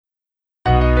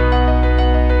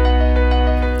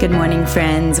Good morning,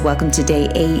 friends. Welcome to day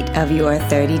 8 of your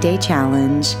 30-day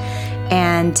challenge.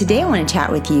 And today I want to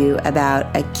chat with you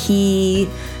about a key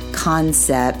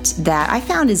concept that I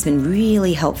found has been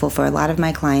really helpful for a lot of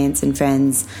my clients and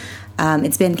friends.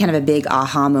 It's been kind of a big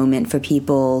aha moment for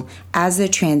people as they're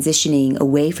transitioning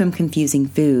away from confusing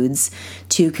foods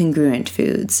to congruent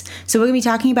foods. So we're going to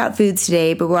be talking about foods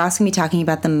today, but we're also going to be talking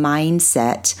about the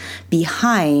mindset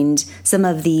behind some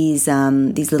of these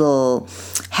little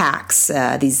hacks,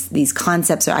 these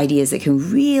concepts or ideas that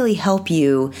can really help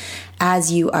you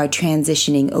as you are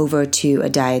transitioning over to a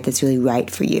diet that's really right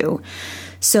for you.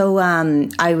 So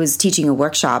I was teaching a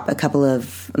workshop a couple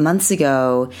of months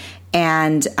ago,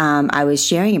 and I was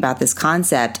sharing about this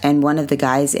concept, and one of the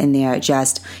guys in there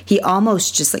he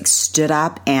almost stood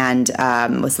up and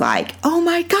was like, oh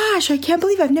my gosh, I can't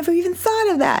believe I've never even thought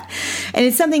of that. And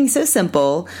it's something so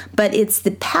simple, but it's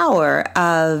the power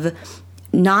of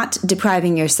not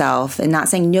depriving yourself and not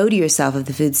saying no to yourself of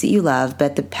the foods that you love,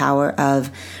 but the power of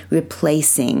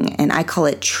replacing, and I call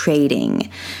it trading.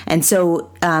 And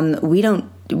so we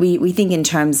think in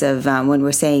terms of when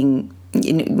we're saying,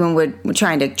 when we're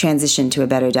trying to transition to a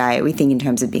better diet, we think in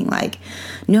terms of being like,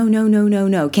 no,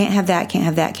 can't have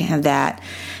that.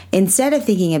 Instead of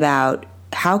thinking about,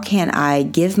 how can I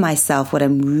give myself what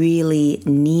I'm really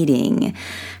needing?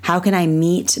 How can I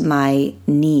meet my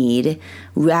need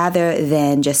rather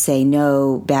than just say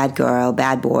no, bad girl,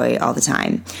 bad boy all the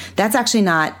time? That's actually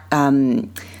not,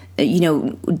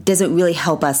 doesn't really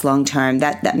help us long term.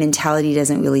 That mentality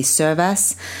doesn't really serve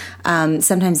us.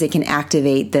 Sometimes it can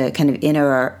activate the kind of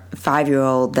inner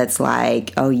 5-year-old that's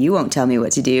like, oh, you won't tell me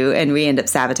what to do. And we end up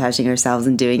sabotaging ourselves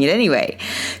and doing it anyway.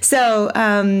 So,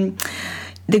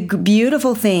 the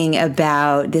beautiful thing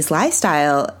about this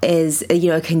lifestyle is,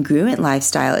 a congruent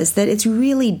lifestyle, is that it's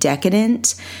really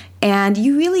decadent and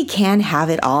you really can have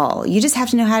it all. You just have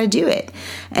to know how to do it.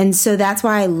 And so that's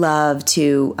why I love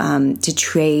to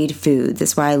trade foods.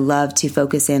 That's why I love to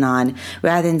focus in on,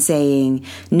 rather than saying,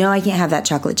 no, I can't have that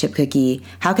chocolate chip cookie,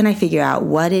 how can I figure out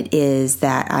what it is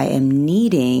that I am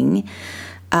needing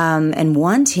and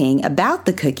wanting about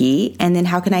the cookie, and then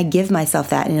how can I give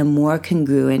myself that in a more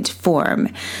congruent form?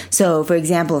 So, for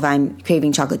example, if I'm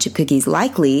craving chocolate chip cookies,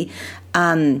 likely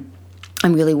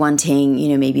I'm really wanting,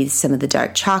 maybe some of the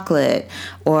dark chocolate,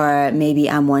 or maybe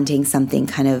I'm wanting something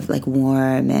kind of like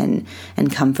warm and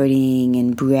comforting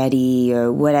and bready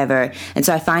or whatever. And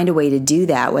so I find a way to do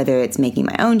that, whether it's making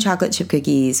my own chocolate chip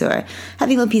cookies or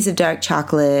having a little piece of dark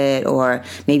chocolate, or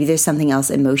maybe there's something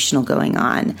else emotional going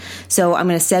on. So I'm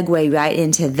going to segue right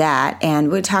into that,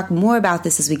 and we'll talk more about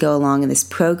this as we go along in this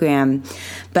program.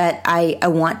 But I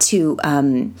want to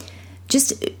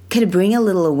just kind of bring a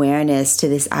little awareness to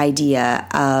this idea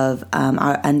of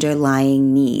our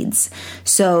underlying needs.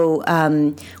 So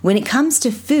when it comes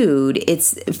to food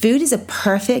is a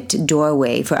perfect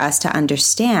doorway for us to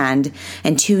understand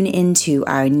and tune into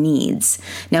our needs.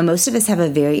 Now, most of us have a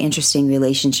very interesting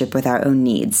relationship with our own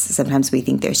needs. Sometimes we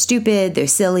think they're stupid, they're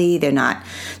silly, they're not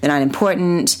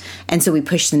important, and so we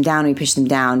push them down,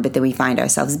 but then we find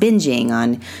ourselves binging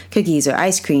on cookies or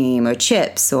ice cream or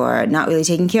chips, or not really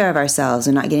taking care of ourselves,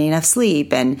 or not getting enough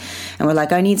sleep, and we're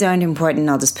like, our needs aren't important,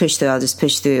 I'll just push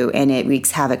through, and it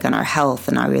wreaks havoc on our health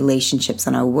and our relationships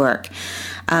and our work.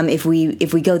 If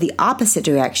we go the opposite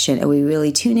direction and we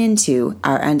really tune into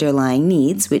our underlying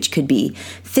needs, which could be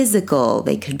physical,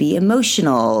 they could be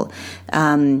emotional,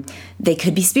 they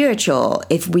could be spiritual.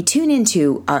 If we tune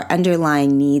into our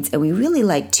underlying needs and we really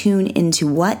tune into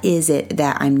what is it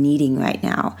that I'm needing right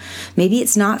now. Maybe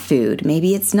it's not food.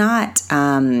 Maybe it's not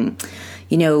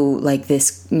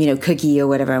this, cookie or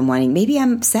whatever I'm wanting. Maybe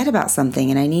I'm upset about something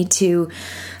and I need to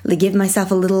give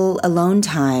myself a little alone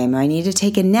time, or I need to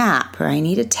take a nap, or I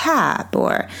need a tap,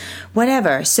 or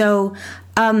whatever. So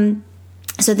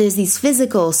there's these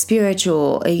physical,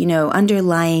 spiritual,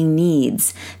 underlying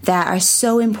needs that are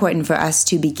so important for us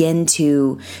to begin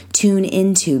to tune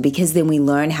into, because then we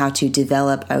learn how to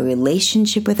develop a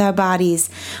relationship with our bodies.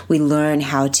 We learn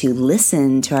how to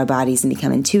listen to our bodies and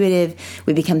become intuitive.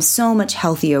 We become so much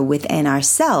healthier within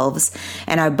ourselves,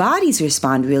 and our bodies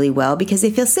respond really well because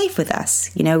they feel safe with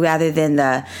us, rather than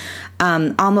the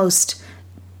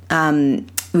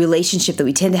relationship that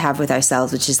we tend to have with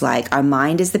ourselves, which is like our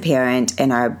mind is the parent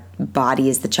and our body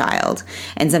is the child.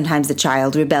 And sometimes the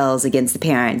child rebels against the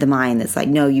parent, the mind that's like,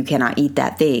 no, you cannot eat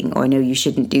that thing, or no, you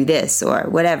shouldn't do this, or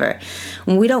whatever.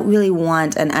 And we don't really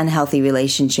want an unhealthy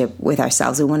relationship with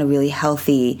ourselves. We want a really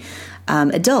healthy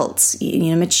adults,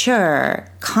 mature,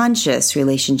 conscious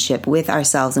relationship with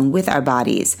ourselves and with our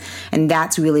bodies. And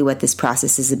that's really what this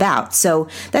process is about. So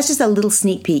that's just a little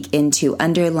sneak peek into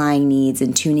underlying needs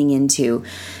and tuning into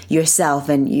yourself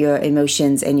and your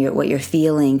emotions and what you're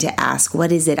feeling to ask,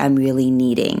 what is it I'm really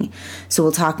needing? So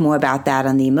we'll talk more about that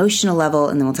on the emotional level,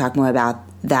 and then we'll talk more about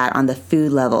that on the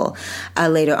food level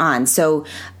later on. So,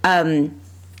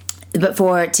 but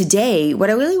for today, what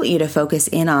I really want you to focus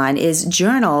in on is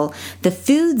journal the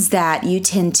foods that you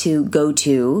tend to go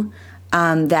to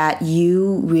that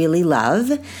you really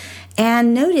love.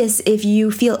 And notice if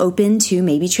you feel open to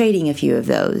maybe trading a few of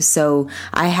those. So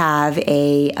I have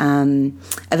a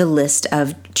list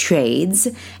of trades,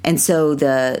 and so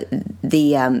the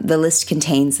list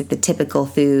contains like the typical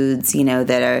foods,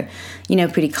 that are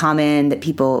pretty common that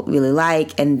people really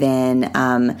like, and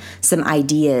then some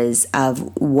ideas of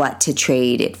what to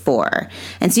trade it for.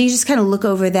 And so you just kind of look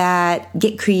over that,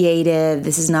 get creative.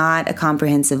 This is not a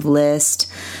comprehensive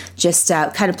list. Just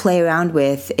kind of play around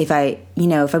with, if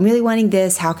I'm really wanting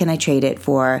this, how can I trade it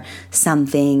for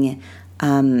something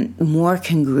more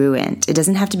congruent? It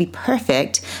doesn't have to be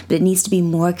perfect, but it needs to be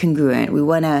more congruent. We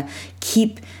want to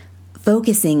keep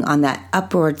focusing on that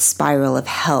upward spiral of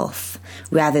health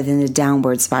rather than the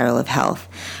downward spiral of health.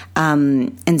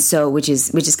 And so, which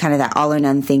is kind of that all or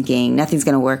none thinking. Nothing's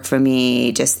going to work for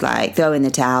me. Just like throw in the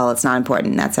towel. It's not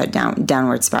important. That's our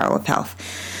downward spiral of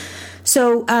health.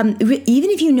 So even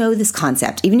if you know this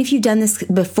concept, even if you've done this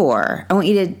before, I want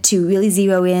you to really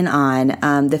zero in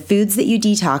on the foods that you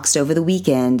detoxed over the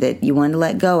weekend that you want to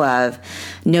let go of.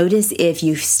 Notice if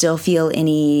you still feel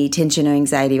any tension or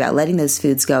anxiety about letting those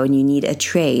foods go and you need a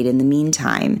trade in the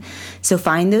meantime. So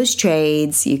find those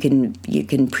trades. You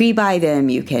can pre-buy them.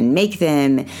 You can make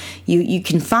them. You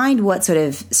can find what sort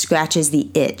of scratches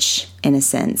the itch, in a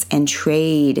sense, and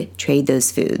trade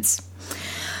those foods.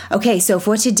 Okay, so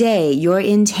for today, your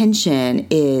intention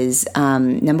is,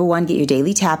 number one, get your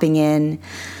daily tapping in.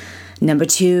 Number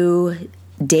two,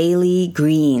 daily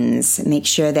greens. Make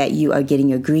sure that you are getting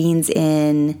your greens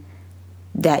in,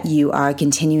 that you are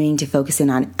continuing to focus in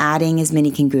on adding as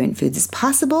many congruent foods as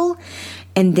possible.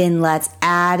 And then let's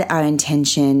add our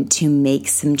intention to make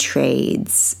some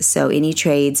trades. So any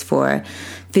trades for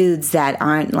foods that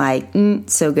aren't like,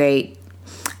 so great.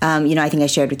 I think I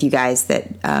shared with you guys that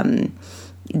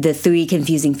the 3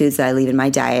 confusing foods that I leave in my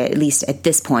diet, at least at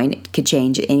this point, it could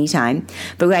change at any time.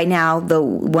 But right now,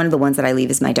 one of the ones that I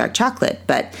leave is my dark chocolate.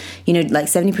 But, like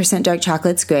 70% dark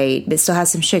chocolate's great, but it still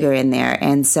has some sugar in there.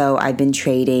 And so I've been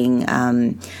trading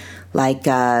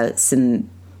some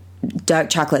dark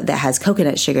chocolate that has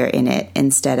coconut sugar in it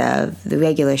instead of the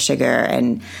regular sugar.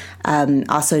 And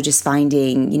also just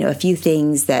finding, a few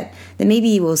things that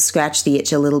maybe will scratch the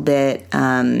itch a little bit.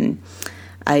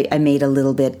 I made a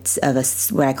little bit of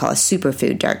what I call a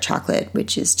superfood dark chocolate,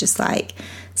 which is just like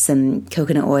some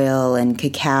coconut oil and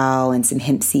cacao and some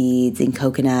hemp seeds and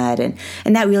coconut. And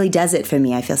that really does it for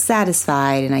me. I feel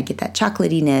satisfied and I get that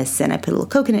chocolatiness, and I put a little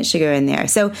coconut sugar in there.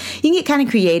 So you can get kind of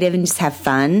creative and just have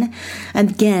fun.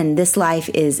 And again, this life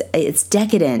it's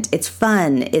decadent. It's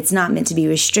fun. It's not meant to be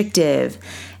restrictive.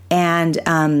 And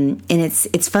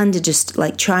it's fun to just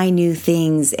like try new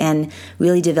things and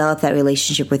really develop that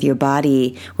relationship with your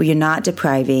body where you're not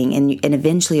depriving, and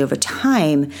eventually over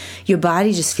time, your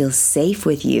body just feels safe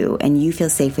with you and you feel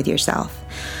safe with yourself.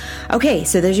 Okay,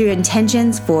 so those are your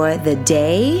intentions for the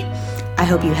day. I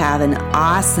hope you have an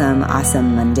awesome,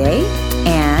 awesome Monday,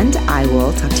 and I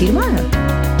will talk to you tomorrow.